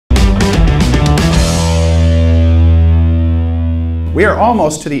We are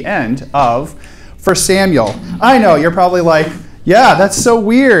almost to the end of 1 Samuel. I know, you're probably like, yeah, that's so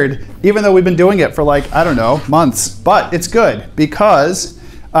weird, even though we've been doing it for like, I don't know, months. But it's good because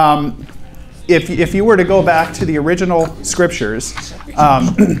if you were to go back to the original scriptures,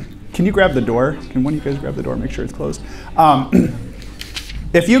 can you grab the door? Can one of you guys grab the door? Make sure it's closed.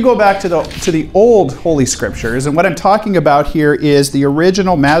 If you go back to the old Holy Scriptures, and what I'm talking about here is the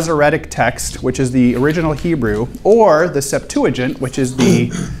original Masoretic text, which is the original Hebrew, or the Septuagint, which is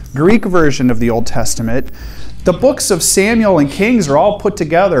the Greek version of the Old Testament, the books of Samuel and Kings are all put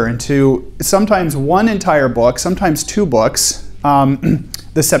together into sometimes one entire book, sometimes two books.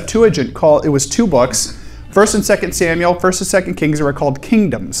 The Septuagint it was two books. 1st and 2nd Samuel, 1st and 2nd Kings were called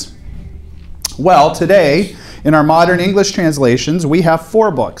kingdoms. Well, today, in our modern English translations, we have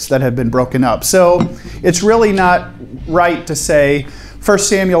 4 books that have been broken up. So it's really not right to say 1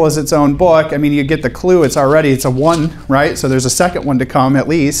 Samuel is its own book. I mean, you get the clue. It's a one, right? So there's a second one to come at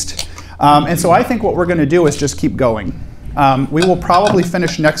least. And so I think what we're going to do is just keep going. We will probably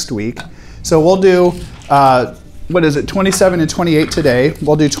finish next week. So we'll do, 27 and 28 today.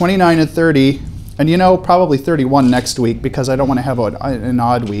 We'll do 29 and 30. And probably 31 next week because I don't want to have an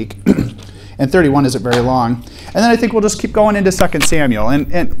odd week. And 31 isn't very long. And then I think we'll just keep going into 2 Samuel.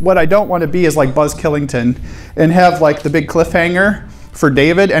 And what I don't want to be is like Buzz Killington and have like the big cliffhanger for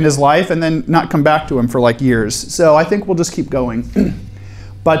David and his life and then not come back to him for like years. So I think we'll just keep going.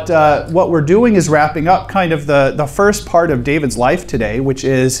 But what we're doing is wrapping up kind of the first part of David's life today, which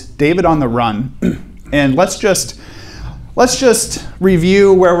is David on the run. And let's just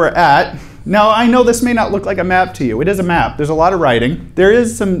review where we're at. Now, I know this may not look like a map to you. It is a map. There's a lot of writing. There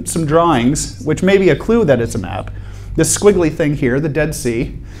is some drawings, which may be a clue that it's a map. This squiggly thing here, the Dead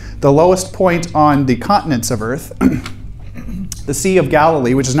Sea, the lowest point on the continents of Earth, the Sea of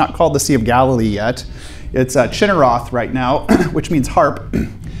Galilee, which is not called the Sea of Galilee yet. It's Chinneroth right now, which means harp,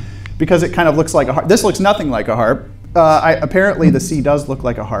 because it kind of looks like a harp. This looks nothing like a harp. Apparently, the sea does look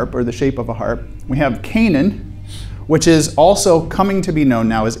like a harp, or the shape of a harp. We have Canaan, which is also coming to be known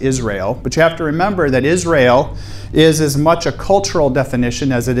now as Israel. But you have to remember that Israel is as much a cultural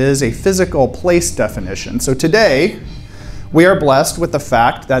definition as it is a physical place definition. So today, we are blessed with the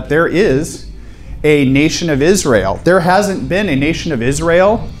fact that there is a nation of Israel. There hasn't been a nation of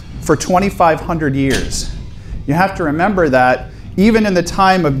Israel for 2,500 years. You have to remember that even in the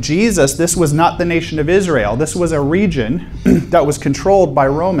time of Jesus, this was not the nation of Israel. This was a region that was controlled by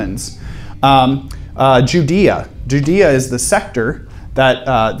Romans. Judea. Judea is the sector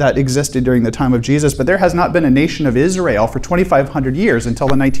that existed during the time of Jesus, but there has not been a nation of Israel for 2,500 years until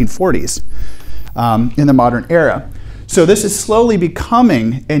the 1940s in the modern era. So this is slowly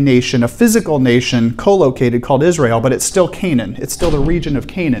becoming a nation, a physical nation co-located called Israel, but it's still Canaan. It's still the region of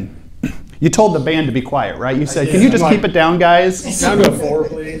Canaan. You told the band to be quiet, right? You said, can you just keep it down, guys? Down to 4,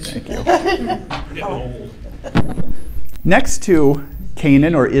 please. Thank you. Next to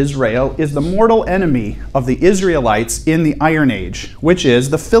Canaan, or Israel, is the mortal enemy of the Israelites in the Iron Age, which is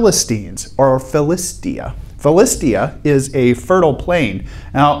the Philistines, or Philistia. Philistia is a fertile plain.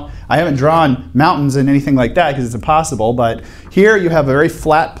 Now, I haven't drawn mountains and anything like that because it's impossible, but here you have a very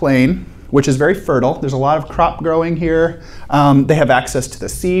flat plain, which is very fertile. There's a lot of crop growing here. They have access to the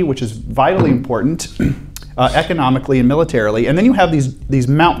sea, which is vitally important economically and militarily. And then you have these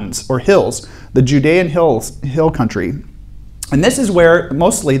mountains, or hills, the Judean hill country. And this is where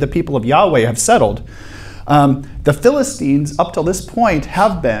mostly the people of Yahweh have settled. The Philistines, up till this point,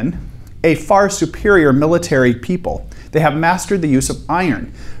 have been a far superior military people. They have mastered the use of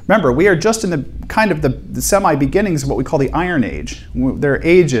iron. Remember, we are just in the kind of the semi-beginnings of what we call the Iron Age. There are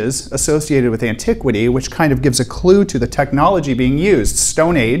ages associated with antiquity, which kind of gives a clue to the technology being used.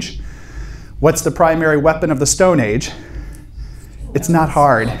 Stone Age. What's the primary weapon of the Stone Age? It's not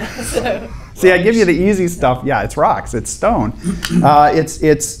hard. See, I give you the easy stuff. Yeah, it's rocks. It's stone.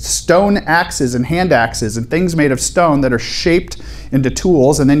 It's stone axes and hand axes and things made of stone that are shaped into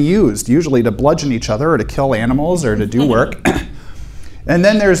tools and then used, usually to bludgeon each other or to kill animals or to do work. And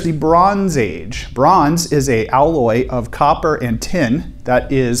then there's the Bronze Age. Bronze is an alloy of copper and tin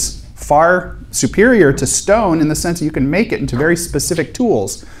that is far superior to stone in the sense that you can make it into very specific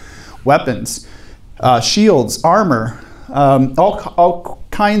tools, weapons, shields, armor, all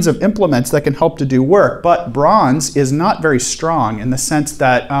kinds of implements that can help to do work. But bronze is not very strong in the sense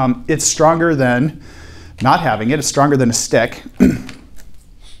that it's stronger than not having it. It's stronger than a stick.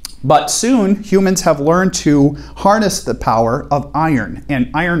 But soon, humans have learned to harness the power of iron and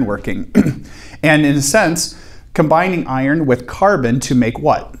ironworking. And in a sense, combining iron with carbon to make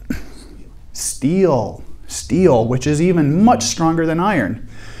what? Steel. Steel, which is even much stronger than iron.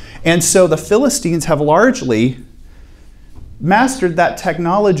 And so the Philistines have largely mastered that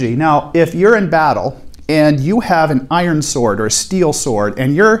technology. Now, if you're in battle and you have an iron sword or a steel sword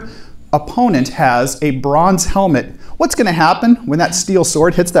and your opponent has a bronze helmet, what's going to happen when that steel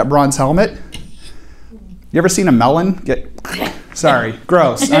sword hits that bronze helmet? You ever seen a melon get... Sorry,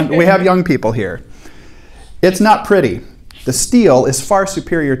 gross. We have young people here. It's not pretty. The steel is far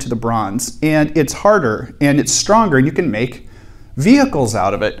superior to the bronze, and it's harder, and it's stronger, and you can make vehicles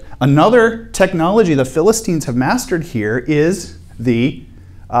out of it. Another technology the Philistines have mastered here is the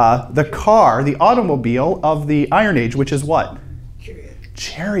car, the automobile of the Iron Age, which is what?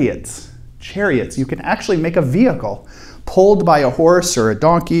 Chariots. Chariots. You can actually make a vehicle pulled by a horse or a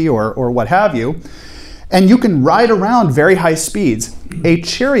donkey or what have you, and you can ride around very high speeds. A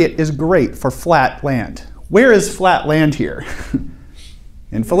chariot is great for flat land. Where is flat land here?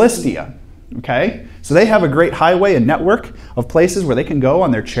 In Philistia, okay? So they have a great highway and network of places where they can go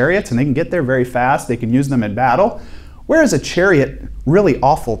on their chariots and they can get there very fast. They can use them in battle. Where is a chariot really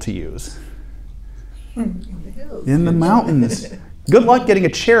awful to use? In the mountains. Good luck getting a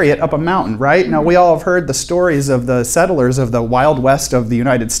chariot up a mountain, right? Now, we all have heard the stories of the settlers of the Wild West of the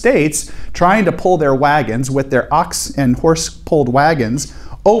United States trying to pull their wagons with their ox and horse-pulled wagons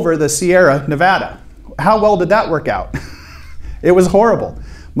over the Sierra Nevada. How well did that work out? It was horrible.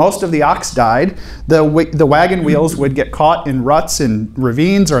 Most of the ox died. The wagon wheels would get caught in ruts and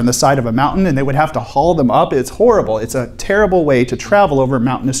ravines or on the side of a mountain, and they would have to haul them up. It's horrible. It's a terrible way to travel over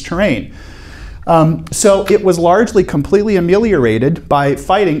mountainous terrain. So it was largely completely ameliorated by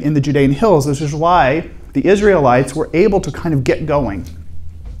fighting in the Judean hills. This is why the Israelites were able to kind of get going.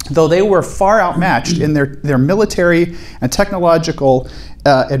 Though they were far outmatched in their military and technological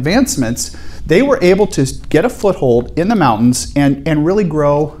advancements, they were able to get a foothold in the mountains and really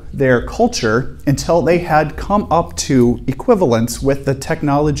grow their culture until they had come up to equivalence with the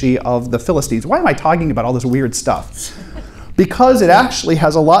technology of the Philistines. Why am I talking about all this weird stuff? Because it actually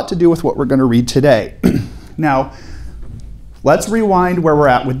has a lot to do with what we're going to read today. Now, let's rewind where we're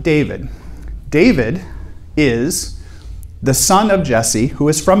at with David. David is the son of Jesse, who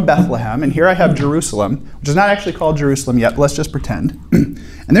is from Bethlehem, and here I have Jerusalem, which is not actually called Jerusalem yet, but let's just pretend.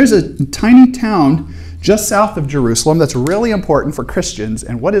 And there's a tiny town just south of Jerusalem that's really important for Christians,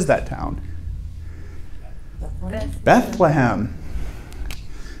 and what is that town? Bethlehem.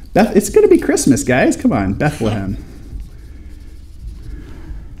 It's going to be Christmas, guys. Come on, Bethlehem.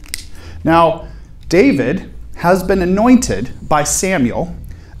 Now, David has been anointed by Samuel,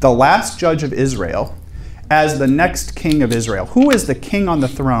 the last judge of Israel, as the next king of Israel. Who is the king on the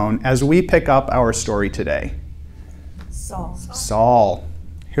throne as we pick up our story today? Saul. Saul.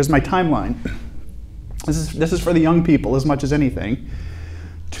 Here's my timeline. This is for the young people as much as anything.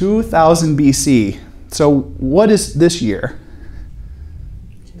 2000 BC. So what is this year?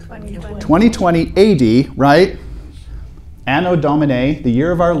 2020 AD, right? Anno Domini, the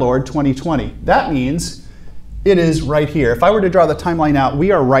year of our Lord, 2020. That means it is right here. If I were to draw the timeline out,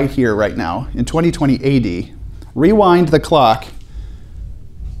 we are right here right now in 2020 AD. Rewind the clock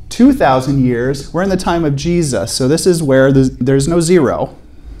 2,000 years. We're in the time of Jesus. So this is where there's no zero.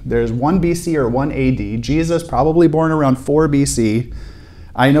 There's 1 BC or 1 AD. Jesus probably born around 4 BC.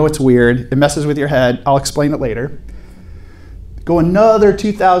 I know it's weird. It messes with your head. I'll explain it later. Go another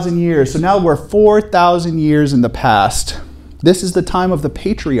 2,000 years. So now we're 4,000 years in the past. This is the time of the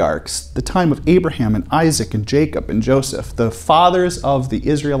patriarchs, the time of Abraham and Isaac and Jacob and Joseph, the fathers of the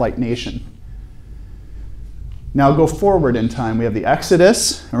Israelite nation. Now go forward in time. We have the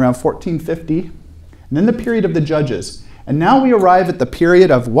Exodus around 1450, and then the period of the Judges. And now we arrive at the period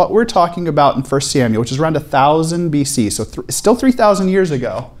of what we're talking about in 1 Samuel, which is around 1000 BC, so still 3,000 years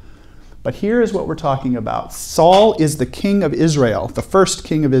ago. But here is what we're talking about. Saul is the king of Israel, the first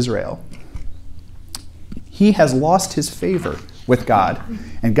king of Israel. He has lost his favor with God.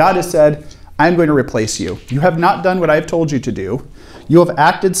 And God has said, I'm going to replace you. You have not done what I have told you to do. You have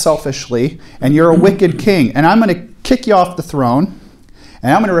acted selfishly, and you're a wicked king. And I'm going to kick you off the throne,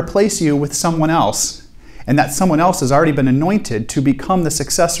 and I'm going to replace you with someone else. And that someone else has already been anointed to become the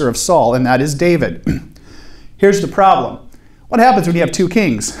successor of Saul, and that is David. Here's the problem. What happens when you have two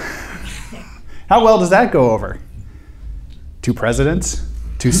kings? How well does that go over? 2 presidents?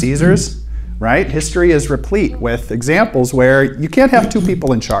 2 Caesars? Right? History is replete with examples where you can't have 2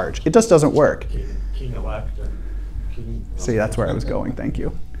 people in charge. It just doesn't work. King-elect. See, that's where I was going. Thank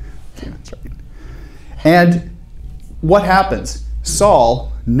you. Yeah, that's right. And what happens?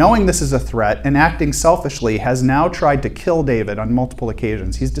 Saul, knowing this is a threat and acting selfishly, has now tried to kill David on multiple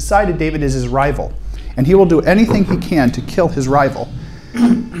occasions. He's decided David is his rival, and he will do anything he can to kill his rival.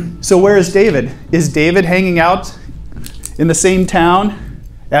 So where is David? Is David hanging out in the same town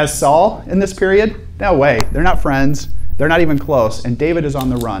as Saul in this period? No way. They're not friends. They're not even close, and David is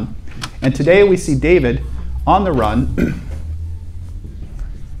on the run. And today we see David on the run, and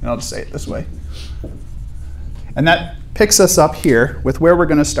I'll just say it this way. And that picks us up here with where we're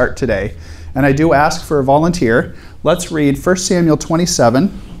going to start today. And I do ask for a volunteer. Let's read 1 Samuel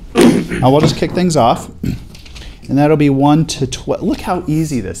 27. I will just kick things off. And that'll be 1 to 12. Look how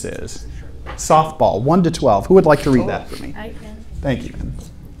easy this is. Softball, 1 to 12. Who would like to read that for me? I can. Thank you.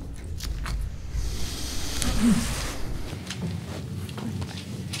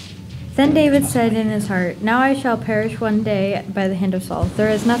 Then David said in his heart, "Now I shall perish one day by the hand of Saul. There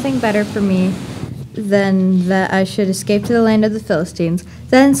is nothing better for me than that I should escape to the land of the Philistines.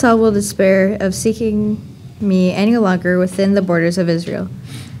 Then Saul will despair of seeking me any longer within the borders of Israel,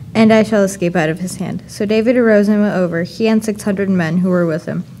 and I shall escape out of his hand." So David arose and went over, he and 600 men who were with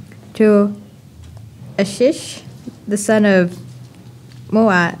him, to Achish, the son of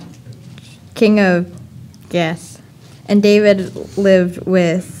Moab, king of Gath. And David lived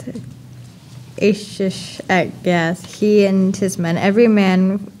with Achish at Gath, he and his men, every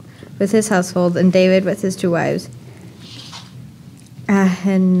man with his household, and David with his 2 wives,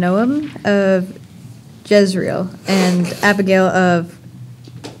 Ahinoam of Jezreel, and Abigail of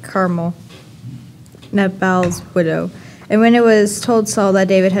Carmel, Nabal's widow. And when it was told Saul that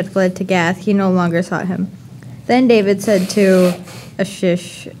David had fled to Gath, he no longer sought him. Then David said to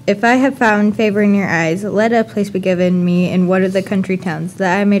Achish, "If I have found favor in your eyes, let a place be given me in one of the country towns,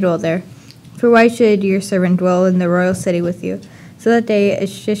 that I may dwell there. For why should your servant dwell in the royal city with you?" So that day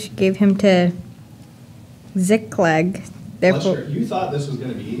Achish gave him to Ziklag. Therefore, You thought this was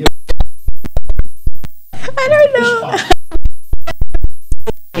going to be easy. I don't know.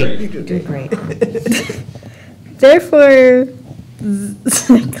 You did great. Therefore,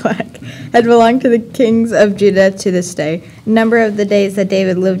 Ziklag had belonged to the kings of Judah to this day. The number of the days that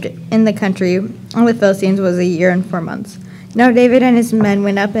David lived in the country on the Philistines was 1 year and 4 months. Now David and his men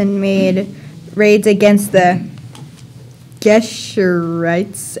went up and made raids against the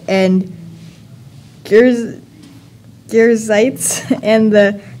Geshurites and Girzites and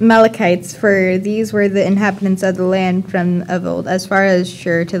the Amalekites, for these were the inhabitants of the land from of old, as far as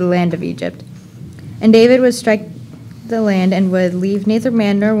Shur to the land of Egypt. And David would strike the land and would leave neither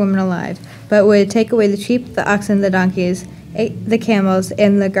man nor woman alive, but would take away the sheep, the oxen, the donkeys, the camels,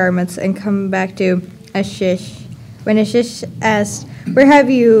 and the garments, and come back to Achish. When Achish asked, "Where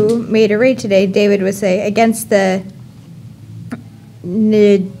have you made a raid today?" David would say, "Against the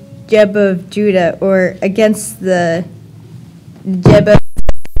Negeb of Judah," or "against the Negeb of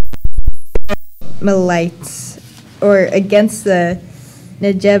Malites," or "against the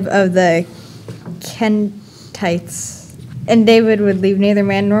Negeb of the Kentites." And David would leave neither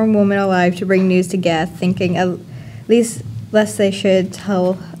man nor woman alive to bring news to Gath, thinking at least lest they should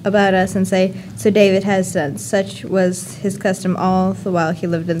tell about us and say, "So David has done." Such was his custom all the while he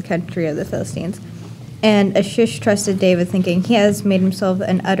lived in the country of the Philistines. And Achish trusted David, thinking, "He has made himself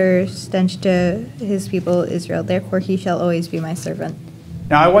an utter stench to his people Israel. Therefore he shall always be my servant."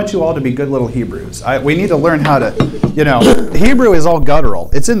 Now, I want you all to be good little Hebrews. We need to learn how to, Hebrew is all guttural.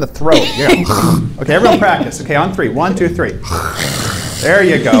 It's in the throat. Yeah. Okay, everyone practice. Okay, on 3. 1, 2, 3. There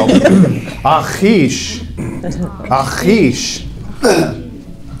you go. Achish. Achish.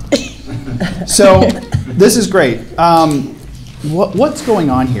 So, this is great. What's going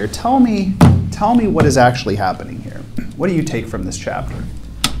on here? Tell me what is actually happening here. What do you take from this chapter?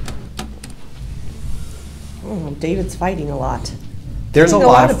 Oh, David's fighting a lot. There's a Killing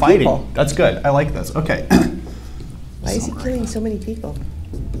lot of fighting. people. That's good. I like this. Okay. Why is he killing so many people?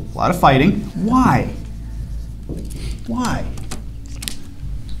 A lot of fighting. Why? Why?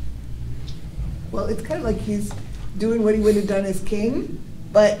 Well, it's kind of like he's doing what he would have done as king,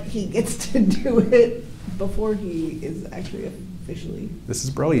 but he gets to do it before he is actually officially This is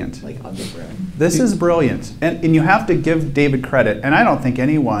brilliant. like on the throne. This is brilliant. And you have to give David credit. And I don't think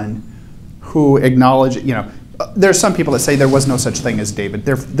anyone who acknowledges, there's some people that say there was no such thing as David.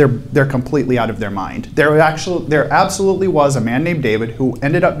 They're completely out of their mind. There absolutely was a man named David who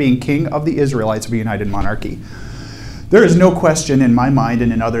ended up being king of the Israelites of a united monarchy. There is no question in my mind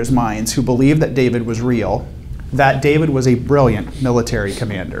and in others' minds who believe that David was real, that David was a brilliant military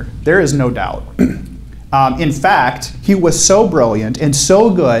commander. There is no doubt. In fact, he was so brilliant and so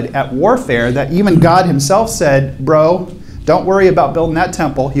good at warfare that even God himself said, "Bro, don't worry about building that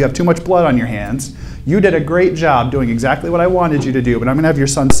temple. You have too much blood on your hands. You did a great job doing exactly what I wanted you to do, but I'm going to have your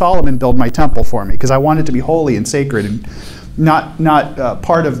son Solomon build my temple for me because I want it to be holy and sacred and not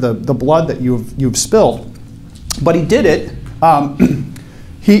part of the blood that you've spilled." But he did it,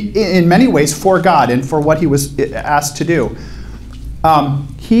 in many ways, for God and for what he was asked to do.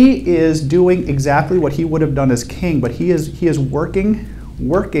 He is doing exactly what he would have done as king, but he is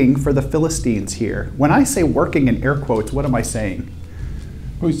working for the Philistines here. When I say working in air quotes, what am I saying?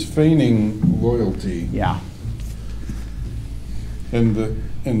 Well, he's feigning loyalty. Yeah. And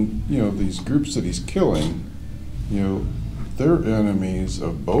these groups that he's killing, they're enemies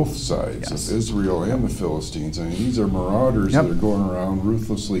of both sides, Yes. of Israel and the Philistines. I mean, these are marauders Yep. that are going around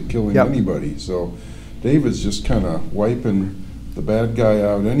ruthlessly killing Yep. anybody. So David's just kind of wiping the bad guy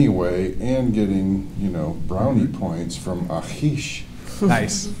out anyway and getting, brownie points from Achish.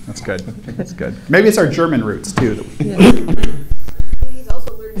 Nice. That's good. That's good. Maybe it's our German roots too. He's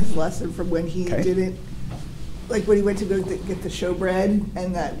also learned his lesson from when he Okay. didn't, like when he went to go get the showbread,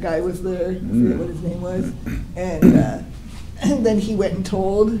 and that guy was there, I forget what his name was, and then he went and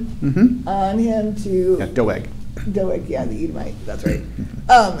told on him to Yeah, Doeg. Doeg, yeah, the Edomite, that's right.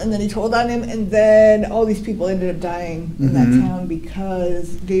 And then he told on him, and then all these people ended up dying in that town because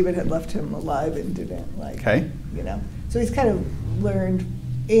David had left him alive and didn't Okay. So he's kind of learned,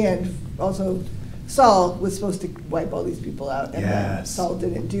 and also Saul was supposed to wipe all these people out, and then Yes. Saul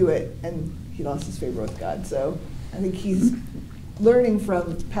didn't do it, and he lost his favor with God. So I think he's learning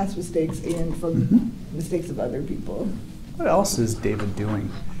from past mistakes and from mistakes of other people. What else is David doing?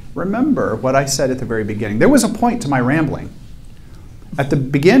 Remember what I said at the very beginning. There was a point to my rambling. At the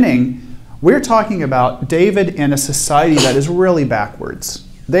beginning, we're talking about David in a society that is really backwards.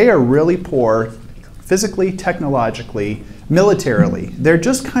 They are really poor, physically, technologically, militarily. They're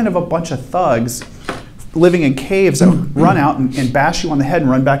just kind of a bunch of thugs living in caves that run out and bash you on the head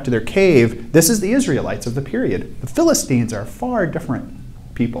and run back to their cave. This is the Israelites of the period. The Philistines are far different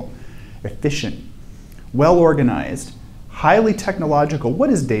people. Efficient, well organized, highly technological. What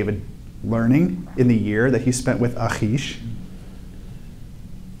is David learning in the year that he spent with Achish?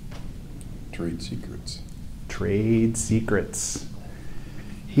 Trade secrets. Trade secrets.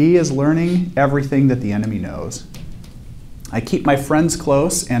 He is learning everything that the enemy knows. I keep my friends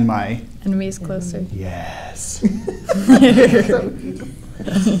close and my... Enemies closer. Yes.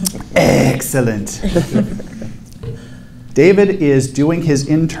 Excellent. David is doing his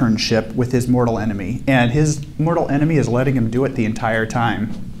internship with his mortal enemy, and his mortal enemy is letting him do it the entire time.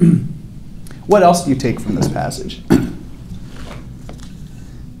 What else do you take from this passage? You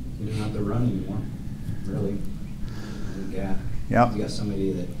don't have to run anymore, really. Yep. You got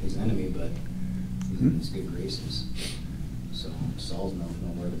somebody that is enemy, but he's in his good graces. So Saul's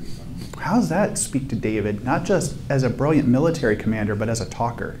nowhere to be found. How does that speak to David, not just as a brilliant military commander, but as a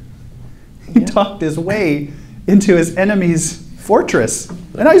talker? He talked his way into his enemy's fortress,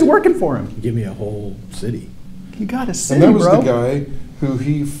 and now he's working for him. Give me a whole city. You got a city, And that was bro. the guy who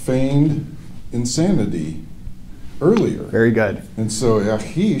he feigned insanity earlier. Very good. And so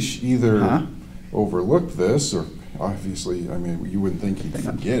Achish either Huh? overlooked this, or obviously, I mean, you wouldn't think he'd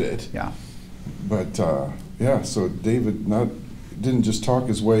forget it. Yeah. But so David didn't just talk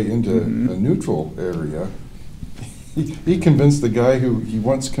his way into a neutral area. He convinced the guy who he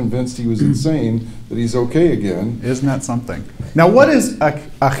once convinced he was insane that he's okay again. Isn't that something? Now, what does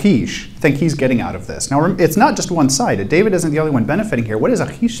Achish think he's getting out of this? Now, it's not just one-sided. David isn't the only one benefiting here. What does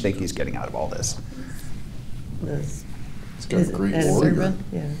Achish think he's getting out of all this? He's got a great and warrior, servant,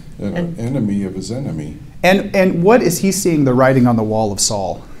 yeah. and an enemy of his enemy. And what is he seeing the writing on the wall of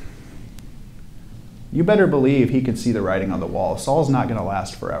Saul? You better believe he could see the writing on the wall. Saul's not going to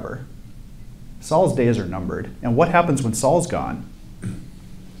last forever. Saul's days are numbered. And what happens when Saul's gone?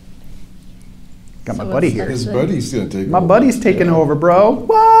 Got my So buddy what's here. His buddy's going to take My over. buddy's taking over, bro.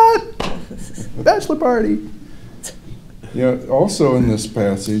 What? Bachelor party. Yeah, also in this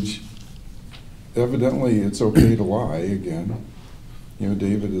passage, evidently it's okay to lie again.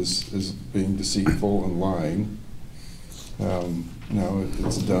 David is being deceitful and lying. Now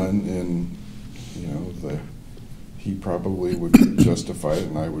it's done in, he probably would justify it,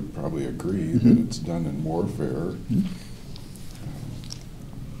 and I would probably agree that it's done in warfare.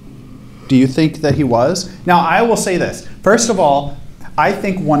 Do you think that he was? Now, I will say this. First of all, I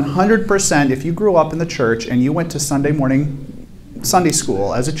think 100% if you grew up in the church and you went to Sunday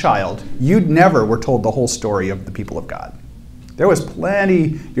school as a child, you never were told the whole story of the people of God. There was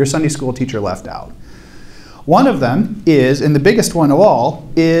plenty your Sunday school teacher left out. One of them is, and the biggest one of all,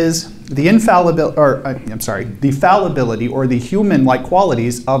 is the the fallibility or the human-like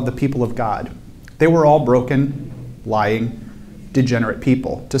qualities of the people of God. They were all broken, lying, degenerate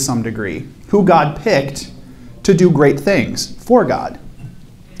people to some degree, who God picked to do great things for God.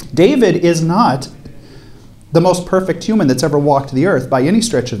 David is not the most perfect human that's ever walked the earth by any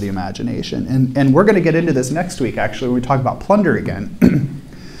stretch of the imagination. And we're going to get into this next week, actually, when we talk about plunder again.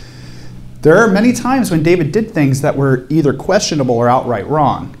 There are many times when David did things that were either questionable or outright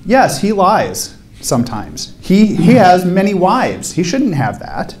wrong. Yes, he lies sometimes. He has many wives. He shouldn't have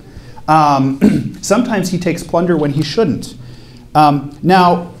that. Sometimes he takes plunder when he shouldn't.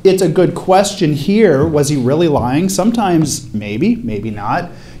 Now, it's a good question here. Was he really lying? Sometimes, maybe, maybe not.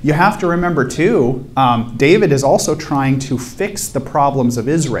 You have to remember, too, David is also trying to fix the problems of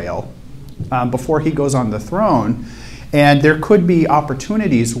Israel before he goes on the throne. And there could be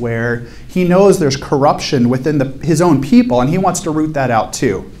opportunities where he knows there's corruption within his own people, and he wants to root that out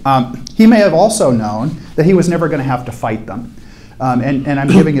too. He may have also known that he was never going to have to fight them. And I'm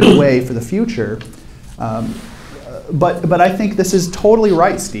giving it away for the future. But I think this is totally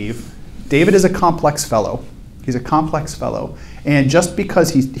right, Steve. David is a complex fellow. He's a complex fellow. And just because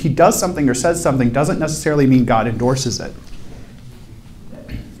he does something or says something doesn't necessarily mean God endorses it.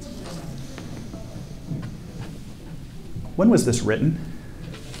 When was this written?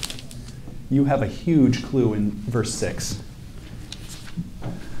 You have a huge clue in verse 6.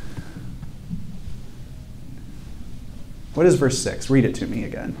 What is verse 6? Read it to me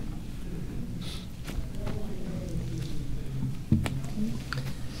again.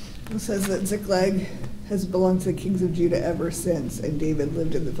 It says that Ziklag has belonged to the kings of Judah ever since, and David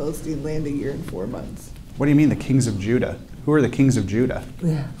lived in the Philistine land 1 year and 4 months. What do you mean the kings of Judah? Who are the kings of Judah?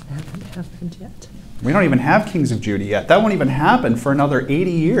 Yeah, haven't happened yet. We don't even have kings of Judah yet. That won't even happen for another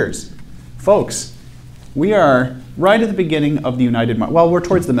 80 years. Folks, we are right at the beginning of the United Monarchy. Well, we're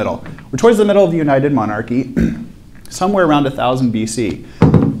towards the middle. We're towards the middle of the United Monarchy, somewhere around 1000 BC.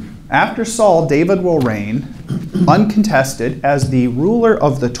 After Saul, David will reign uncontested as the ruler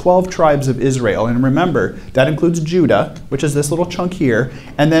of the 12 tribes of Israel. And remember, that includes Judah, which is this little chunk here,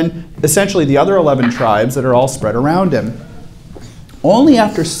 and then essentially the other 11 tribes that are all spread around him. Only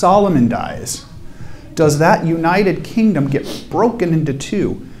after Solomon dies does that united kingdom get broken into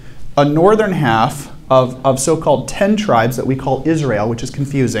two. A northern half of so-called 10 tribes that we call Israel, which is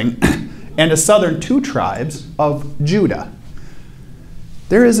confusing, and a southern 2 tribes of Judah.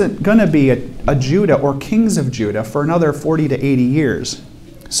 There isn't going to be a Judah or kings of Judah for another 40 to 80 years.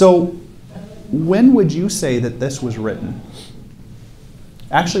 So when would you say that this was written?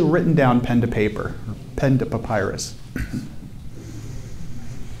 Actually written down pen to paper, pen to papyrus.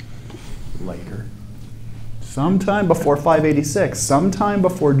 Later. Sometime before 586, sometime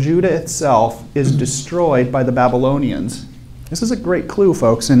before Judah itself is destroyed by the Babylonians. This is a great clue,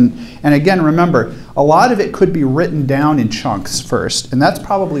 folks. And again, remember, a lot of it could be written down in chunks first, and that's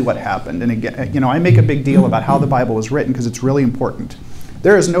probably what happened. And again, I make a big deal about how the Bible was written because it's really important.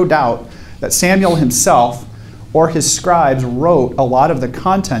 There is no doubt that Samuel himself or his scribes wrote a lot of the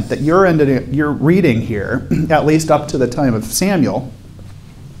content that you're reading here, at least up to the time of Samuel.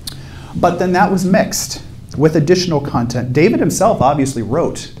 But then that was mixed with additional content. David himself obviously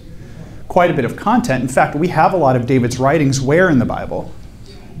wrote quite a bit of content. In fact, we have a lot of David's writings where in the Bible?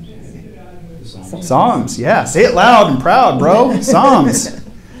 Psalms, yeah. Say it loud and proud, bro. Psalms.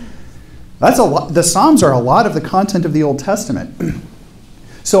 That's a lot. The Psalms are a lot of the content of the Old Testament.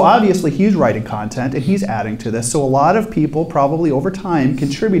 So obviously he's writing content and he's adding to this. So a lot of people probably over time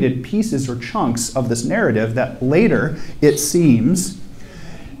contributed pieces or chunks of this narrative that later, it seems,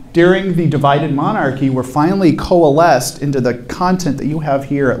 during the divided monarchy were finally coalesced into the content that you have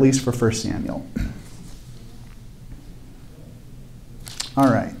here, at least for 1 Samuel.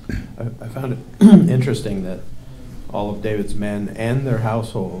 All right. I found it interesting that all of David's men and their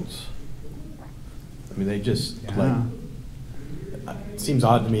households, I mean, they just, it seems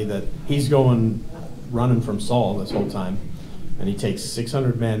odd to me that he's running from Saul this whole time, and he takes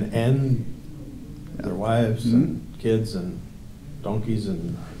 600 men and their wives and kids and donkeys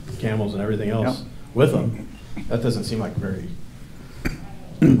and camels and everything else with them. That doesn't seem like a very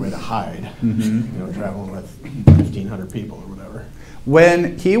good way to hide, traveling with 1,500 people or whatever.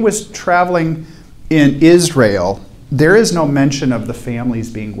 When he was traveling in Israel, there is no mention of the families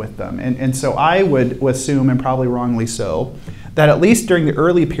being with them. And so I would assume, and probably wrongly so, that at least during the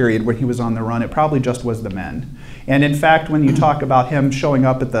early period when he was on the run, it probably just was the men. And in fact, when you talk about him showing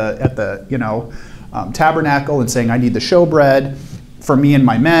up at the tabernacle and saying, I need the showbread for me and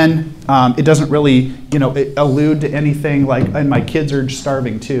my men, it doesn't really allude to anything like, and my kids are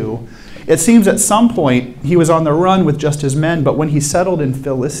starving too. It seems at some point he was on the run with just his men, but when he settled in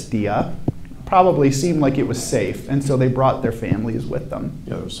Philistia, probably seemed like it was safe, and so they brought their families with them.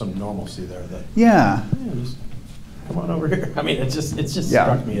 Yeah, there was some normalcy there that just come on over here. I mean, it just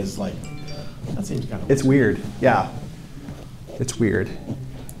struck me as like, that seems kind of it's weird. Yeah, it's weird.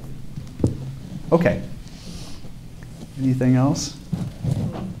 Okay. Anything else?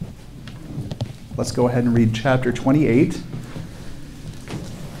 Let's go ahead and read chapter 28.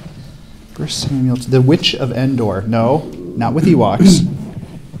 1 Samuel, the Witch of Endor. No, not with Ewoks.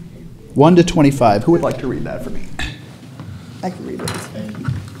 1 to 25. Who would like to read that for me? I can read it.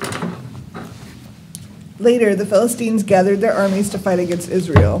 Later, the Philistines gathered their armies to fight against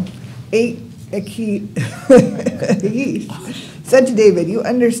Israel. Achish said to David, "You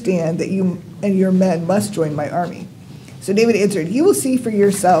understand that you and your men must join my army." So David answered, "You will see for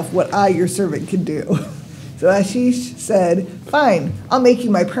yourself what I, your servant, can do." So Achish said, "Fine, I'll make you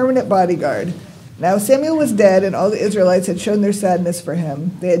my permanent bodyguard." Now Samuel was dead, and all the Israelites had shown their sadness for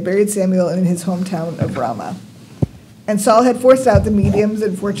him. They had buried Samuel in his hometown of Ramah. And Saul had forced out the mediums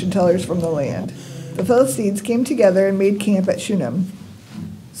and fortune tellers from the land. The Philistines came together and made camp at Shunem.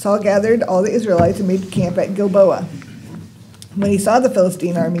 Saul gathered all the Israelites and made camp at Gilboa. When he saw the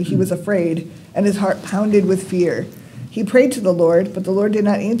Philistine army, he was afraid, and his heart pounded with fear. He prayed to the Lord, but the Lord did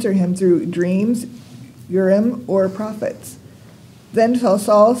not answer him through dreams, Urim, or prophets. Then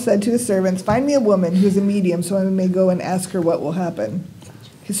Saul said to his servants, "Find me a woman who is a medium, so I may go and ask her what will happen."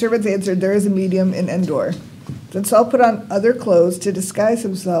 His servants answered, "There is a medium in Endor." Then Saul put on other clothes to disguise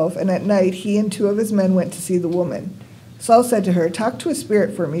himself, and at night he and 2 of his men went to see the woman. Saul said to her, "Talk to a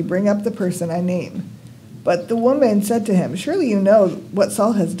spirit for me, bring up the person I name." But the woman said to him, "Surely you know what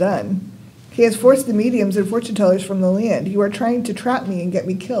Saul has done. He has forced the mediums and fortune tellers from the land. You are trying to trap me and get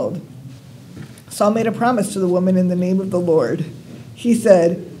me killed." Saul made a promise to the woman in the name of the Lord. He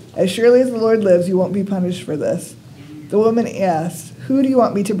said, "As surely as the Lord lives, you won't be punished for this." The woman asked, "Who do you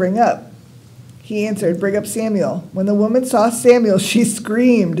want me to bring up?" He answered, "Bring up Samuel." When the woman saw Samuel, she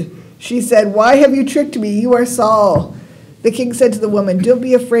screamed. She said, "Why have you tricked me? You are Saul." The king said to the woman, "Don't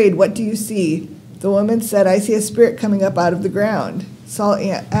be afraid. What do you see?" The woman said, "I see a spirit coming up out of the ground." Saul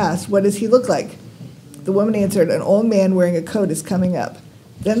asked, "What does he look like?" The woman answered, "An old man wearing a coat is coming up."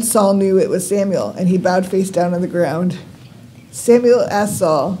 Then Saul knew it was Samuel, and he bowed face down on the ground. Samuel asked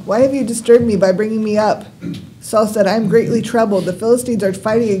Saul, "Why have you disturbed me by bringing me up?" Saul said, "I am greatly troubled. The Philistines are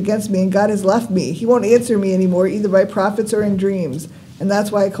fighting against me, and God has left me. He won't answer me anymore, either by prophets or in dreams. And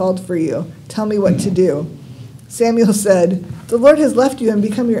that's why I called for you. Tell me what to do." Samuel said, "The Lord has left you and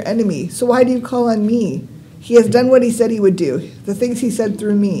become your enemy, so why do you call on me? He has done what he said he would do, the things he said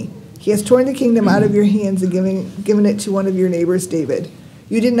through me. He has torn the kingdom out of your hands and given it to one of your neighbors, David.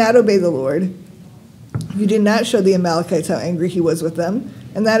 You did not obey the Lord. You did not show the Amalekites how angry he was with them,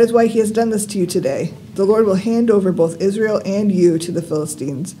 and that is why he has done this to you today. The Lord will hand over both Israel and you to the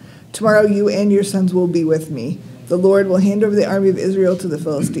Philistines. Tomorrow you and your sons will be with me. The Lord will hand over the army of Israel to the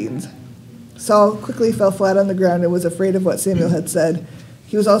Philistines." Saul quickly fell flat on the ground and was afraid of what Samuel had said.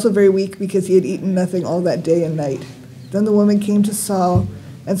 He was also very weak because he had eaten nothing all that day and night. Then the woman came to Saul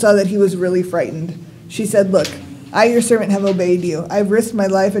and saw that he was really frightened. She said, "Look, I, your servant, have obeyed you. I have risked my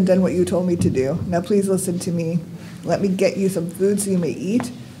life and done what you told me to do. Now please listen to me. Let me get you some food so you may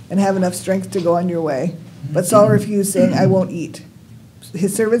eat and have enough strength to go on your way." But Saul refused, saying, "I won't eat."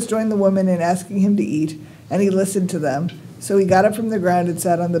 His servants joined the woman in asking him to eat, and he listened to them. So he got up from the ground and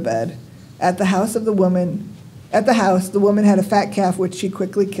sat on the bed. At the house, the woman had a fat calf which she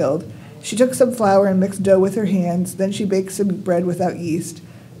quickly killed. She took some flour and mixed dough with her hands. Then she baked some bread without yeast.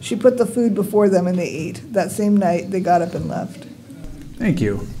 She put the food before them and they ate. That same night they got up and left. Thank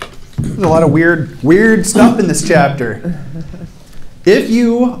you. There's a lot of weird stuff in this chapter. If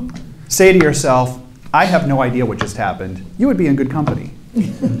you say to yourself, "I have no idea what just happened," you would be in good company.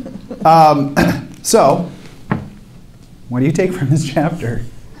 So, what do you take from this chapter?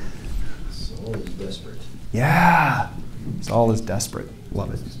 Saul is desperate. Yeah. Saul is desperate.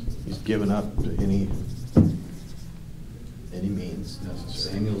 Love it. He's given up to any means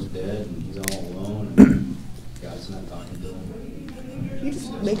necessary. Samuel's dead and he's all alone. And God's not talking to him. He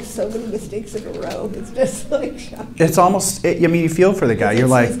just makes so many mistakes in a row. It's just like shocking. It's almost, you feel for the guy. You're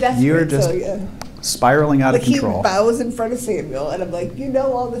He's like, desperate, you're just so, yeah. spiraling out of control. He bows in front of Samuel, and I'm like, you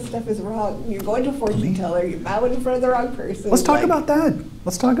know all this stuff is wrong. You're going to a fortune teller. You're bowing in front of the wrong person. Let's talk about that.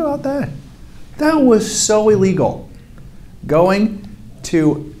 Let's talk about that. That was so illegal. Going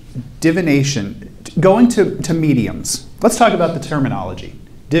to divination, going to mediums. Let's talk about the terminology.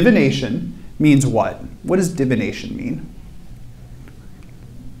 Divination means what? What does divination mean?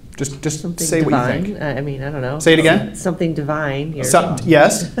 Just Something say divine. what you think. I mean, I don't know. Say it again. Something divine.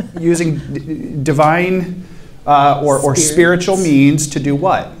 Yes, using divine or spiritual means to do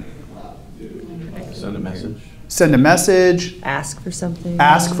what? Send a message. Send a message. Ask for something.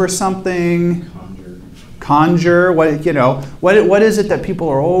 Ask for something. Conjure. What is it that people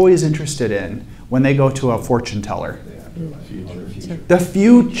are always interested in when they go to a fortune teller? The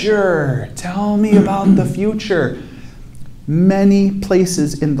future. Tell me about the future. Many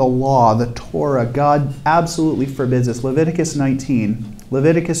places in the law, the Torah, God absolutely forbids this. Leviticus 19,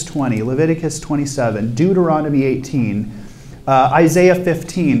 Leviticus 20, Leviticus 27, Deuteronomy 18, Isaiah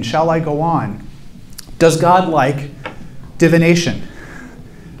 15. Shall I go on? Does God like divination?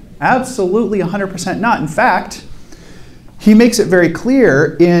 Absolutely 100% not. In fact, he makes it very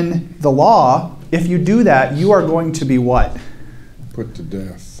clear in the law, if you do that, you are going to be what? Put to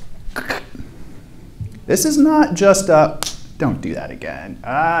death. This is not just a, don't do that again,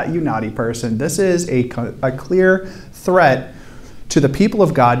 you naughty person. This is a clear threat to the people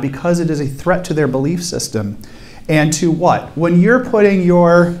of God because it is a threat to their belief system. And to what? When you're putting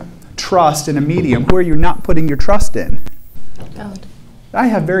your trust in a medium, who are you not putting your trust in? God. I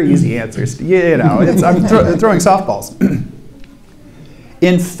have very easy answers. I'm throwing softballs.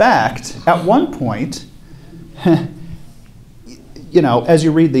 In fact, at one point, as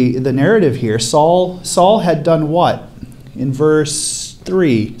you read the narrative here, Saul had done what? In verse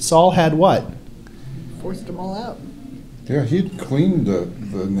 3, Saul had what? Forced them all out. Yeah, he'd cleaned the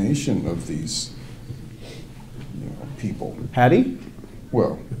nation of these people. Had he?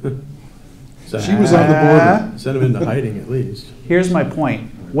 Well, So she was on the border. Send him into hiding at least. Here's my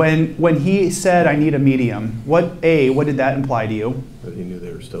point. When he said, I need a medium, what did that imply to you? But he knew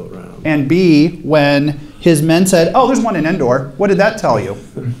they were still around. And B, when his men said, oh, there's one in Endor, what did that tell you?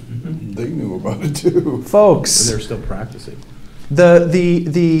 They knew about it too. Folks, And they're still practicing.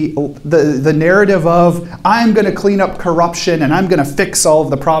 the narrative of I'm going to clean up corruption and I'm going to fix all of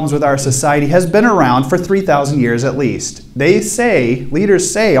the problems with our society has been around for 3,000 years at least.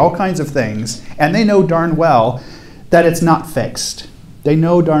 Leaders say all kinds of things, and they know darn well that it's not fixed. They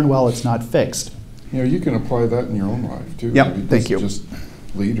know darn well it's not fixed. You can apply that in your own life too. Yep, Maybe thank you. Just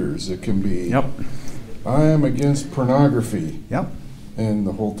leaders. It can be, Yep. I am against pornography. Yep. And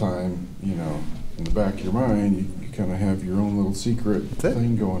the whole time, in the back of your mind, you kind of have your own little secret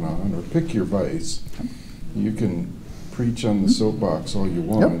thing going on, or pick your vice. You can preach on the soapbox all you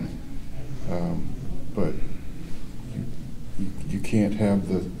want, but you can't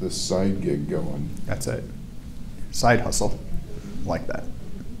have the side gig going. That's it. Side hustle, like that.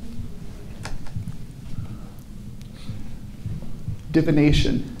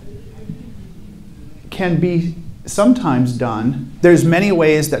 Divination can be sometimes done. There's many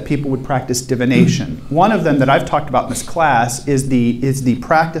ways that people would practice divination. One of them that I've talked about in this class is the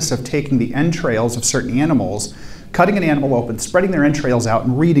practice of taking the entrails of certain animals, cutting an animal open, spreading their entrails out,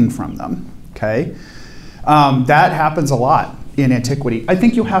 and reading from them. Okay, that happens a lot in antiquity. I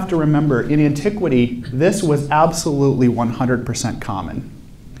think you have to remember, in antiquity, this was absolutely 100% common.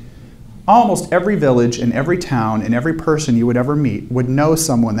 Almost every village and every town and every person you would ever meet would know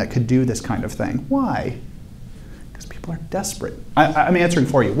someone that could do this kind of thing. Why? Because people are desperate. I'm answering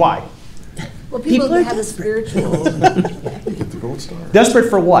for you. Why? Well, people are have a spiritual You get the gold star. Desperate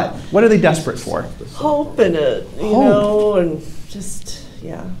for what? What are they desperate for? hope in it, Hope. and just,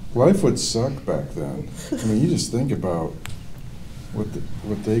 yeah. Life would suck back then. You just think about what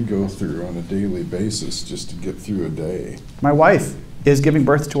they go through on a daily basis just to get through a day. My wife is giving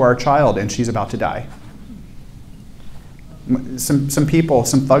birth to our child and she's about to die. Some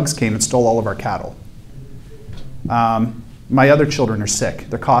thugs came and stole all of our cattle. My other children are sick.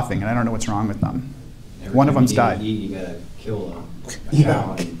 They're coughing and I don't know what's wrong with them. One of them's died. You gotta kill a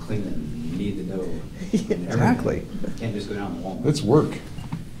cow and clean it and knead the dough. Exactly. You can't just go down the wall. It's work.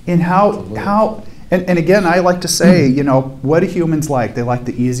 And and again, I like to say, what do humans like? They like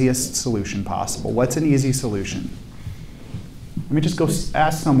the easiest solution possible. What's an easy solution? Let me just go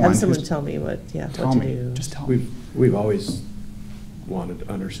ask someone. Have someone tell me what to do. Just tell me. We've always wanted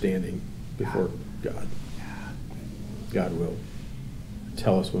understanding before God. God will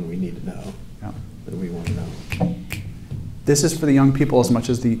tell us when we need to know, and we want to know. This is for the young people as much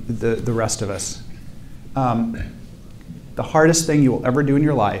as the rest of us. The hardest thing you will ever do in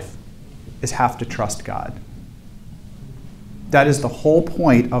your life is have to trust God. That is the whole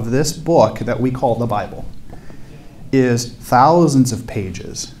point of this book that we call the Bible, is thousands of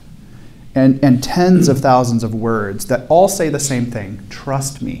pages and tens of thousands of words that all say the same thing.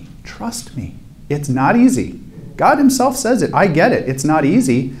 Trust me. Trust me. It's not easy. God himself says it. I get it. It's not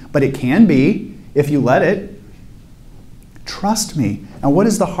easy, but it can be if you let it. Trust me. And what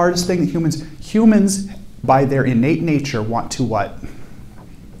is the hardest thing that humans by their innate nature want to what?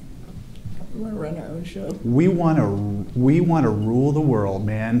 We want to run our own show. We want to rule the world,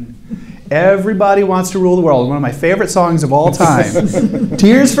 man. Everybody wants to rule the world. One of my favorite songs of all time.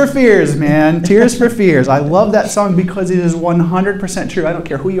 Tears for Fears, man. Tears for Fears. I love that song because it is 100% true. I don't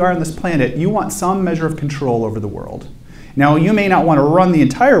care who you are on this planet. You want some measure of control over the world. Now, you may not want to run the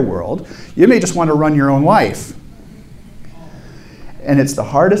entire world. You may just want to run your own life. And it's the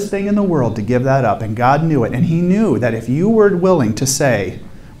hardest thing in the world to give that up. And God knew it. And he knew that if you were willing to say,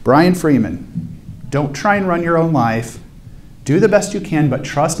 Brian Freeman, don't try and run your own life. Do the best you can, but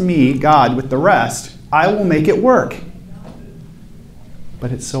trust me, God, with the rest. I will make it work.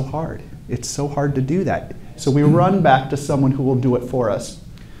 But it's so hard. It's so hard to do that. So we run back to someone who will do it for us.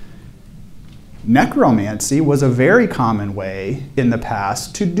 Necromancy was a very common way in the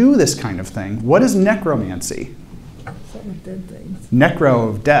past to do this kind of thing. What is necromancy? Something with dead things. Necro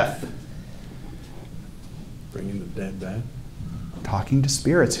of death. Bringing the dead back. Talking to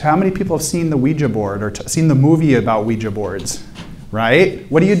spirits. How many people have seen the Ouija board or seen the movie about Ouija boards? Right?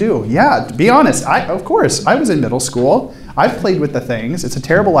 What do? Yeah, to be honest, of course, I was in middle school. I've played with the things. It's a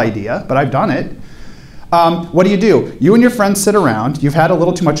terrible idea, but I've done it. What do? You and your friends sit around. You've had a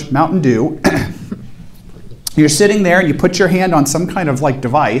little too much Mountain Dew. You're sitting there and you put your hand on some kind of like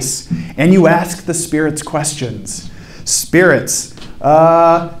device and you ask the spirits questions. Spirits,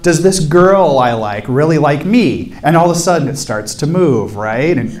 does this girl I like really like me? And all of a sudden it starts to move,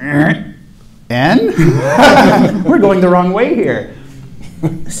 right? And we're going the wrong way here.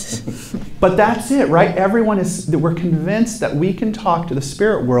 But that's it, right? We're convinced that we can talk to the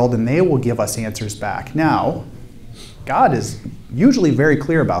spirit world and they will give us answers back. Now, God is usually very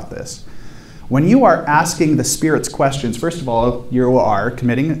clear about this. When you are asking the spirits questions, first of all, you are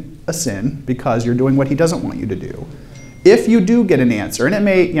committing a sin because you're doing what he doesn't want you to do. If you do get an answer, and it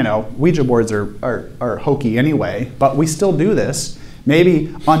may, Ouija boards are hokey anyway, but we still do this,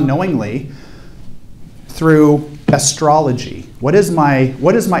 maybe unknowingly, through astrology. What is my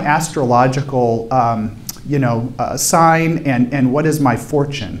astrological sign and what is my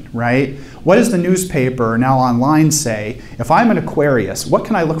fortune, right? What does the newspaper now online say? If I'm an Aquarius, what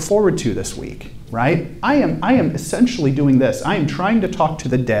can I look forward to this week, right? I am essentially doing this. I am trying to talk to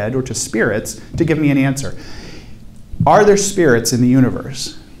the dead or to spirits to give me an answer. Are there spirits in the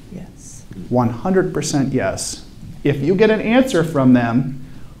universe? Yes. 100% yes. If you get an answer from them,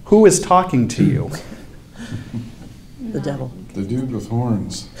 who is talking to you? The devil. The dude with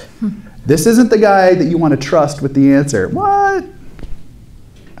horns. This isn't the guy that you want to trust with the answer. What?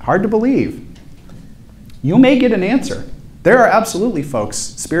 Hard to believe. You may get an answer. There are absolutely, folks,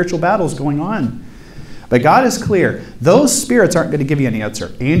 spiritual battles going on. But God is clear. Those spirits aren't going to give you an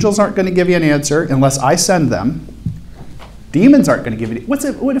answer. Angels aren't going to give you an answer unless I send them. Demons aren't going to give you. What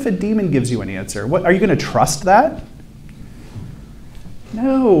if a demon gives you an answer? Are you going to trust that?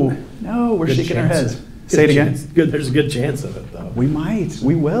 No, we're Good shaking our chance. heads. Say it again. Good. There's a good chance of it, though. We might.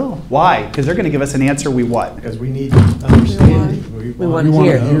 We will. Why? Because they're going to give us an answer we what? Because we need understanding. We want to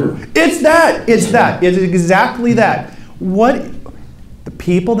hear. It's that. It's exactly that. The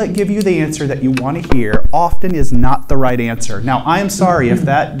people that give you the answer that you want to hear often is not the right answer. Now, I am sorry if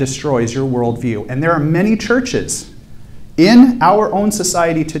that destroys your worldview. And there are many churches in our own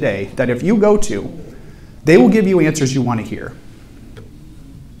society today that if you go to, they will give you answers you want to hear.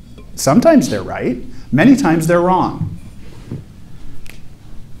 Sometimes they're right. Many times they're wrong.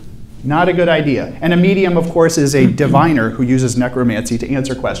 Not a good idea. And a medium, of course, is a diviner who uses necromancy to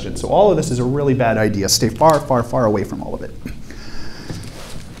answer questions. So all of this is a really bad idea. Stay far, far, far away from all of it.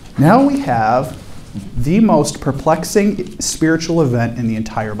 Now we have the most perplexing spiritual event in the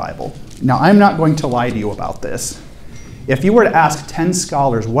entire Bible. Now, I'm not going to lie to you about this. If you were to ask 10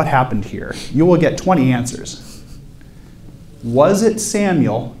 scholars what happened here, you will get 20 answers. Was it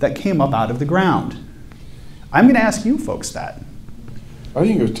Samuel that came up out of the ground? I'm going to ask you folks that. I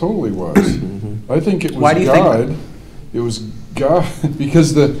think it totally was. I think it was Why do you God. think It was God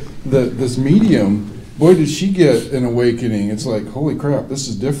because this medium, boy, did she get an awakening. It's like, holy crap, this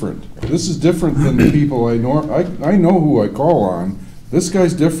is different. This is different than the people I know. I know who I call on. This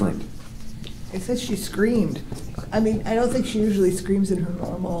guy's different. It says she screamed. I mean, I don't think she usually screams in her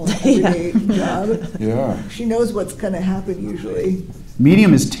normal everyday job. Yeah. She knows what's going to happen usually.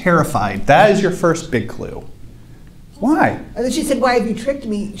 Medium is terrified. That is your first big clue. Why? And then she said, "Why have you tricked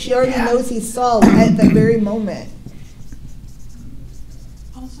me?" She already knows he's Saul at that very moment.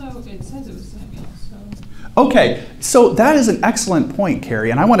 Also, it says it was Samuel, so. Okay, so that is an excellent point, Carrie,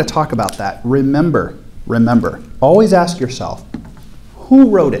 and I want to talk about that. Remember, always ask yourself,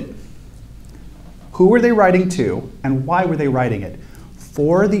 who wrote it? Who were they writing to, and why were they writing it?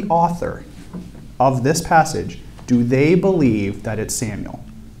 For the author of this passage, do they believe that it's Samuel?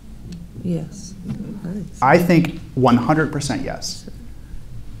 Yes. I think 100% yes.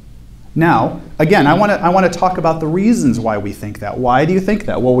 Now, again, I want to talk about the reasons why we think that. Why do you think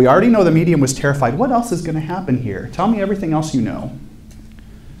that? Well, we already know the medium was terrified. What else is going to happen here? Tell me everything else you know.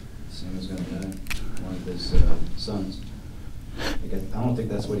 Samuel's going to die. One of his sons. I don't think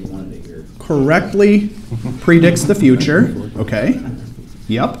that's what he wanted to hear. Correctly predicts the future. Okay.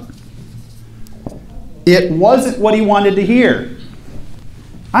 Yep. It wasn't what he wanted to hear.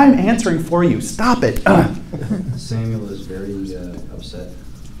 I'm answering for you. Stop it. Samuel is very upset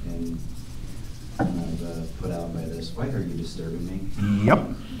and put out by this. Why are you disturbing me? Yep.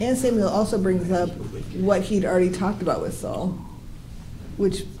 And Samuel also brings up what he'd already talked about with Saul,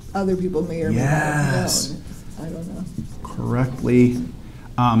 which other people may or may not Yes. have known. I don't know. Correctly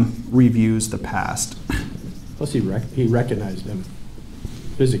reviews the past. Plus, he recognized him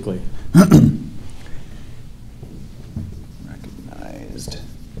physically. Recognized.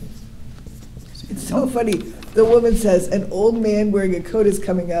 It's so funny. The woman says, an old man wearing a coat is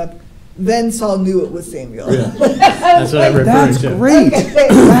coming up. Then Saul knew it was Samuel. Yeah. That's what I'm referring That's to. great. Okay.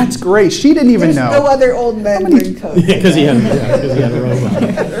 That's great. She didn't even There's know. no other old men wearing coats. Yeah, because he had a robe on.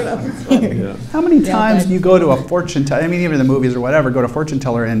 Yeah. How many times do you go to a fortune teller? I mean, even in the movies or whatever, go to a fortune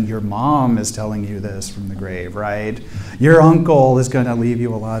teller and your mom is telling you this from the grave, right? Your uncle is going to leave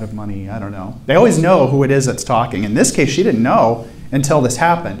you a lot of money. I don't know. They always know who it is that's talking. In this case, she didn't know until this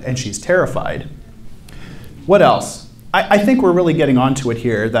happened, and she's terrified. What else? I think we're really getting onto it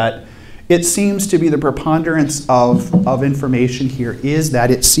here, that it seems to be the preponderance of information here is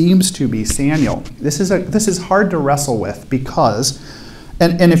that it seems to be Samuel. This is hard to wrestle with because,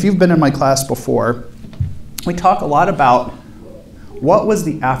 and if you've been in my class before, we talk a lot about what was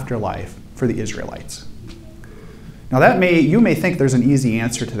the afterlife for the Israelites. Now you may think there's an easy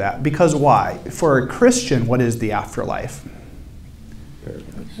answer to that, because why? For a Christian, what is the afterlife?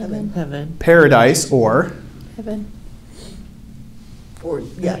 Heaven. Paradise or? Heaven. Or,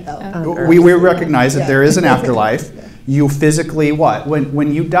 yeah, We recognize that Yeah. there is an afterlife. Yeah. You physically what?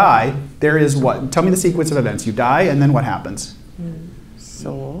 When you die, there is what? Tell me the sequence of events. You die, and then what happens?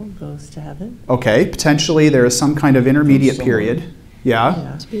 Soul goes to heaven. Okay, potentially there is some kind of intermediate period.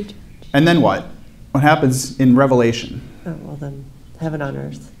 Yeah. Yeah. And then what? What happens in Revelation? Oh, well then, heaven on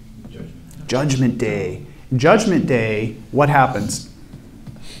earth. Judgment Day. Judgment Day, what happens?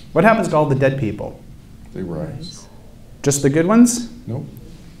 What happens to all the dead people? They rise. Just the good ones? Nope.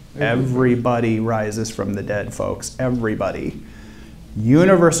 Everybody rises from the dead, folks. Everybody.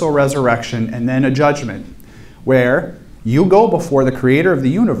 Universal resurrection and then a judgment where you go before the creator of the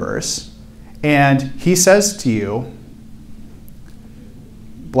universe and he says to you,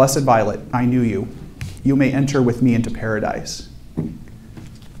 "Blessed Violet, I knew you. You may enter with me into paradise.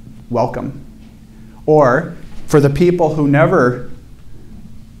 Welcome." Or for the people who never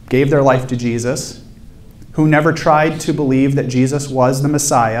gave their life to Jesus, who never tried to believe that Jesus was the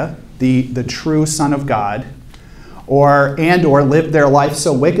Messiah, the true Son of God, or lived their life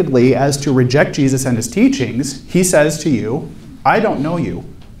so wickedly as to reject Jesus and his teachings, he says to you, "I don't know you.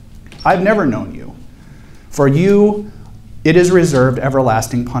 I've never known you. For you, it is reserved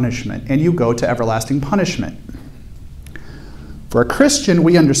everlasting punishment," and you go to everlasting punishment. For a Christian,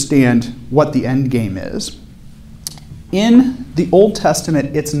 we understand what the end game is. In the Old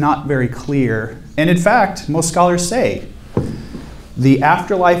Testament, it's not very clear. And in fact, most scholars say the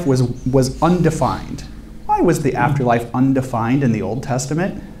afterlife was undefined. Why was the afterlife undefined in the Old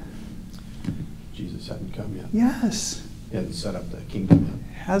Testament? Jesus hadn't come yet. Yes. He hadn't set up the kingdom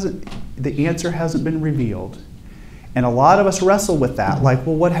The answer hasn't been revealed. And a lot of us wrestle with that. Like,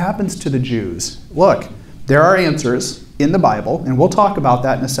 well, what happens to the Jews? Look, there are answers in the Bible, and we'll talk about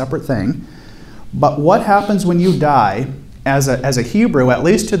that in a separate thing. But what happens when you die as a Hebrew, at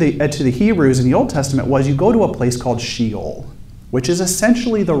least to the Hebrews in the Old Testament, was you go to a place called Sheol, which is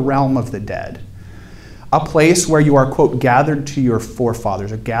essentially the realm of the dead. A place where you are, quote, gathered to your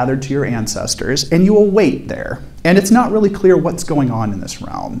forefathers or gathered to your ancestors, and you await there. And it's not really clear what's going on in this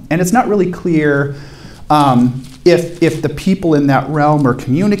realm. And it's not really clear if the people in that realm are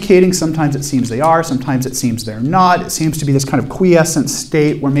communicating. Sometimes it seems they are, sometimes it seems they're not. It seems to be this kind of quiescent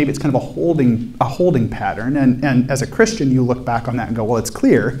state where maybe it's kind of a holding pattern. And as a Christian, you look back on that and go, well, it's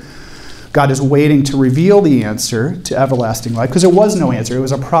clear. God is waiting to reveal the answer to everlasting life, because there was no answer. It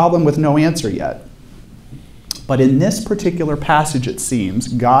was a problem with no answer yet. But in this particular passage, it seems,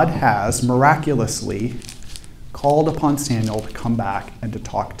 God has miraculously called upon Samuel to come back and to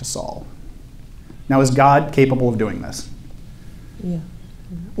talk to Saul. Now, is God capable of doing this? Yeah.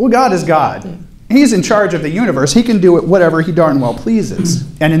 Well, God is God. Yeah. He's in charge of the universe. He can do it whatever he darn well pleases.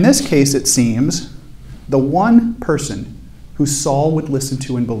 And in this case, it seems, the one person who Saul would listen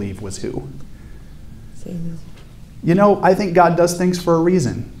to and believe was who? Samuel. You know, I think God does things for a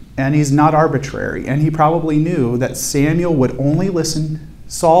reason. And he's not arbitrary. And he probably knew that Saul would only listen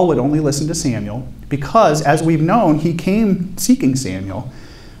to Samuel because, as we've known, he came seeking Samuel.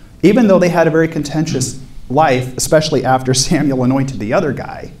 Even though they had a very contentious life, especially after Samuel anointed the other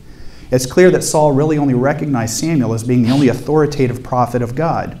guy, it's clear that Saul really only recognized Samuel as being the only authoritative prophet of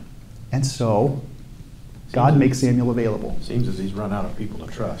God. And so, God makes Samuel available. Seems as he's run out of people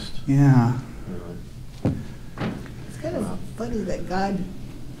to trust. Yeah. It's kind of funny that God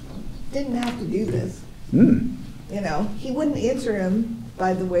didn't have to do this. Mm. You know, he wouldn't answer him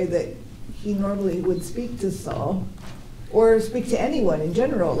by the way that he normally would speak to Saul or speak to anyone in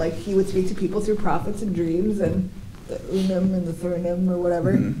general. Like, he would speak to people through prophets and dreams and the Unum and the Thurim or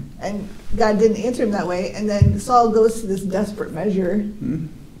whatever. Mm-hmm. And God didn't answer him that way. And then Saul goes to this desperate measure, mm-hmm.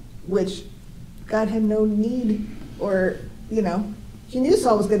 which God had no need, or, you know, he knew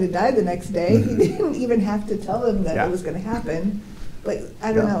Saul was going to die the next day. Mm-hmm. He didn't even have to tell him that it was going to happen. But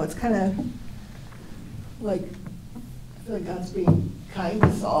I don't know, it's kind of like, I feel like God's being kind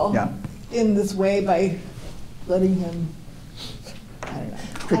to Saul in this way by letting him, I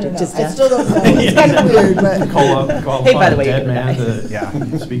don't know. I still don't know. It's kind of weird, but. Call hey, by the way, dead man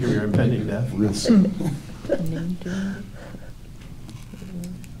to speak of your impending death. Real soon.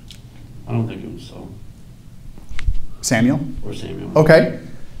 I don't think it was Saul. Samuel? Or Samuel. Okay.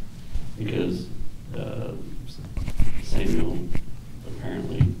 Because Samuel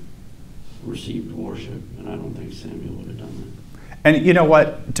apparently received worship, and I don't think Samuel would have done that. And you know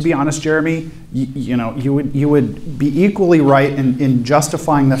what? To be honest, Jeremy, you know, you would be equally right in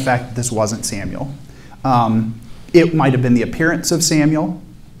justifying the fact that this wasn't Samuel. It might have been the appearance of Samuel.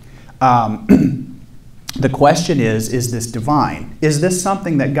 The question is this divine? Is this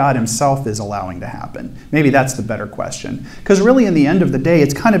something that God himself is allowing to happen? Maybe that's the better question. Because really, in the end of the day,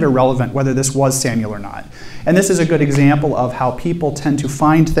 it's kind of irrelevant whether this was Samuel or not. And this is a good example of how people tend to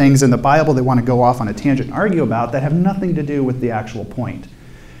find things in the Bible they want to go off on a tangent and argue about that have nothing to do with the actual point.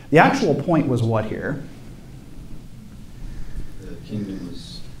 The actual point was what here? The kingdom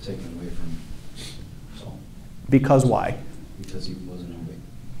was taken away from Saul. Because why? Because he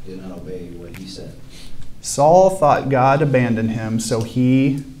did not obey what he said. Saul thought God abandoned him, so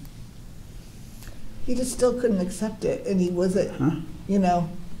he just still couldn't accept it, and he wasn't, you know.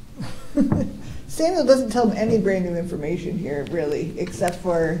 Samuel doesn't tell him any brand new information here, really, except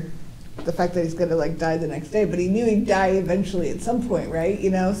for the fact that he's going to, like, die the next day. But he knew he'd die eventually at some point, right? You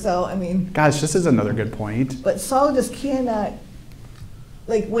know, so, I mean. Gosh, this is another good point. But Saul just cannot,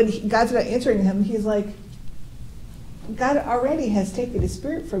 like, when God's not answering him, he's like, God already has taken his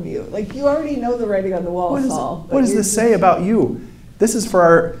spirit from you. Like, you already know the writing on the wall, Saul. What does this say about you? This is for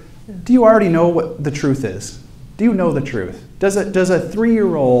our, do you already know what the truth is? Do you know the truth? Does a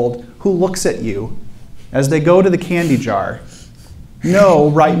 3-year-old who looks at you as they go to the candy jar know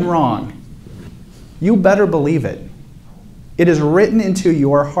right and wrong? You better believe it. It is written into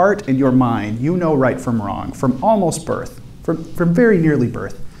your heart and your mind. You know right from wrong, from almost birth, from very nearly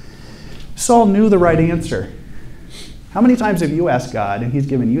birth. Saul knew the right answer. How many times have you asked God and he's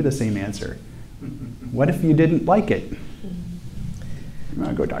given you the same answer? What if you didn't like it? I'm going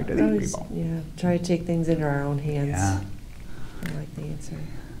to go talk to these people. Yeah, try to take things into our own hands. Yeah. I like the answer.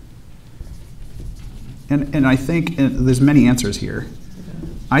 And I think there's many answers here.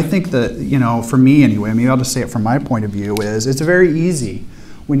 I think that, you know, for me anyway, maybe I'll just say it from my point of view, is it's very easy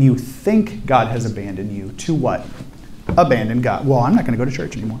when you think God has abandoned you to what? Abandon God. Well, I'm not going to go to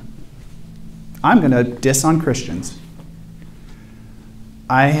church anymore. I'm going to diss on Christians.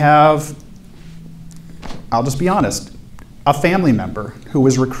 I'll just be honest, a family member who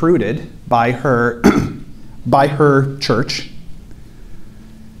was recruited by her church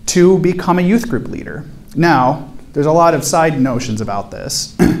to become a youth group leader. Now, there's a lot of side notions about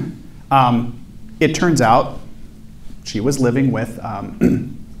this. It turns out she was living with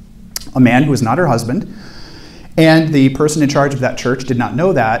a man who was not her husband, and the person in charge of that church did not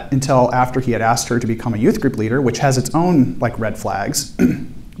know that until after he had asked her to become a youth group leader, which has its own red flags.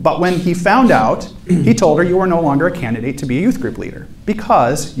 But when he found out, he told her, you are no longer a candidate to be a youth group leader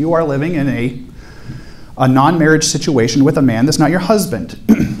because you are living in a non-marriage situation with a man that's not your husband.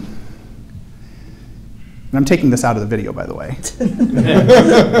 And I'm taking this out of the video, by the way. So you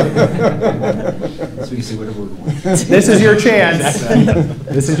can say whatever we want. This is your chance.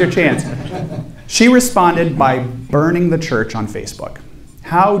 This is your chance. She responded by burning the church on Facebook.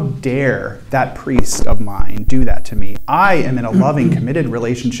 How dare that priest of mine do that to me? I am in a loving, committed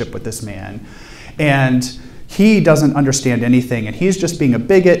relationship with this man, and he doesn't understand anything, and he's just being a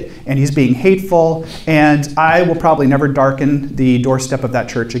bigot, and he's being hateful, and I will probably never darken the doorstep of that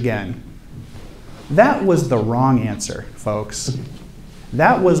church again. That was the wrong answer, folks.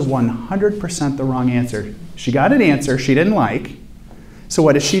 That was 100% the wrong answer. She got an answer she didn't like, so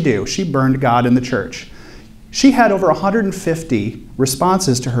what did she do? She burned God in the church. She had over 150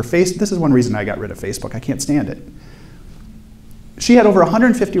 responses to her face. This is one reason I got rid of Facebook. I can't stand it. She had over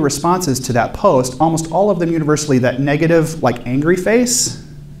 150 responses to that post, almost all of them universally that negative, like angry face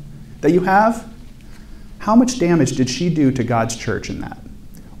that you have. How much damage did she do to God's church in that?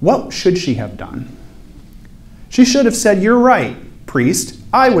 What should she have done? She should have said, "You're right, priest.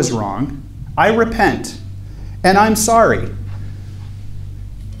 I was wrong. I repent. And I'm sorry."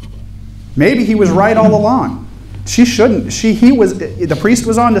 Maybe he was right all along. She shouldn't. The priest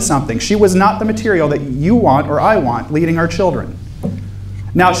was onto something. She was not the material that you want or I want leading our children.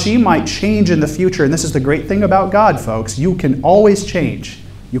 Now, she might change in the future, and this is the great thing about God, folks. You can always change.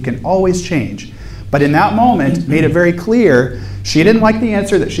 You can always change. But in that moment, made it very clear, she didn't like the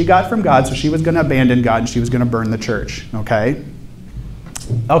answer that she got from God, so she was going to abandon God and she was going to burn the church, okay?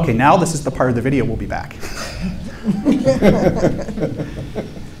 Okay, now this is the part of the video. We'll be back.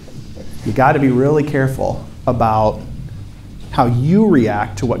 You got to be really careful about how you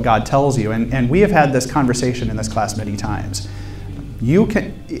react to what God tells you. And we have had this conversation in this class many times. You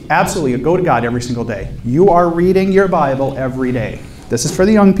can absolutely go to God every single day. You are reading your Bible every day. This is for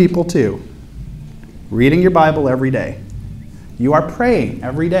the young people too. Reading your Bible every day. You are praying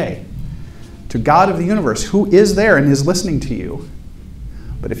every day to God of the universe who is there and is listening to you.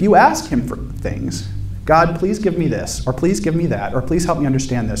 But if you ask him for things, God, please give me this, or please give me that, or please help me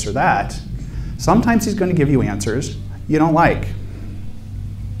understand this or that, sometimes he's going to give you answers you don't like.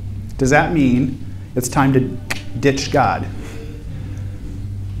 Does that mean it's time to ditch God?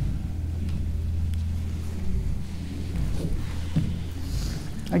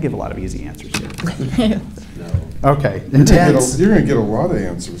 I give a lot of easy answers here. No. Okay, intense. You're going to get a lot of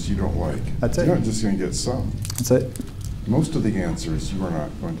answers you don't like. That's it. You're not just going to get some. That's it. Most of the answers you are not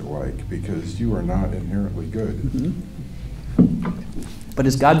going to like because you are not inherently good. Mm-hmm. But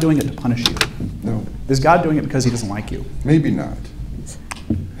is God doing it to punish you? No. Is God doing it because he doesn't like you? Maybe not.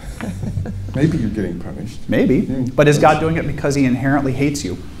 Maybe you're getting punished. Maybe. But is God doing it because he inherently hates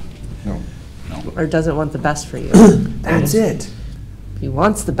you? No. No. Or doesn't want the best for you. That's it. He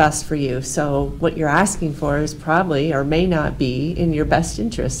wants the best for you, so what you're asking for is probably or may not be in your best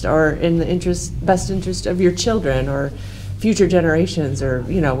interest or in the best interest of your children or future generations or,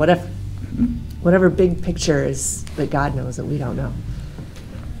 you know, whatever big picture is that God knows that we don't know.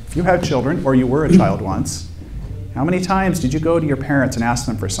 If you have children or you were a child once, how many times did you go to your parents and ask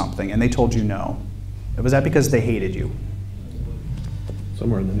them for something and they told you no? Was that because they hated you?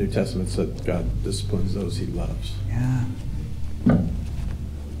 Somewhere in the New Testament said God disciplines those he loves. Yeah.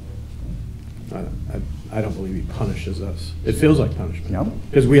 I don't believe he punishes us. It feels like punishment. Yep.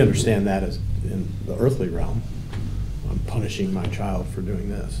 Because we understand that as in the earthly realm. I'm punishing my child for doing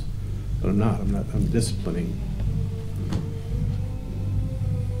this. But I'm not. I'm disciplining.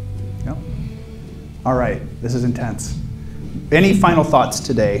 Yep. All right. This is intense. Any final thoughts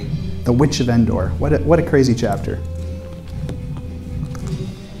today? The Witch of Endor. What a crazy chapter.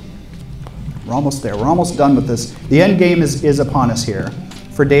 We're almost there. We're almost done with this. The end game is upon us here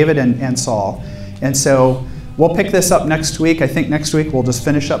for David and Saul. And so we'll pick this up next week. I think next week we'll just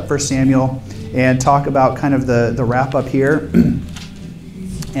finish up 1 Samuel and talk about kind of the wrap up here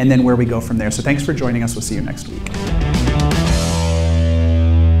and then where we go from there. So thanks for joining us. We'll see you next week.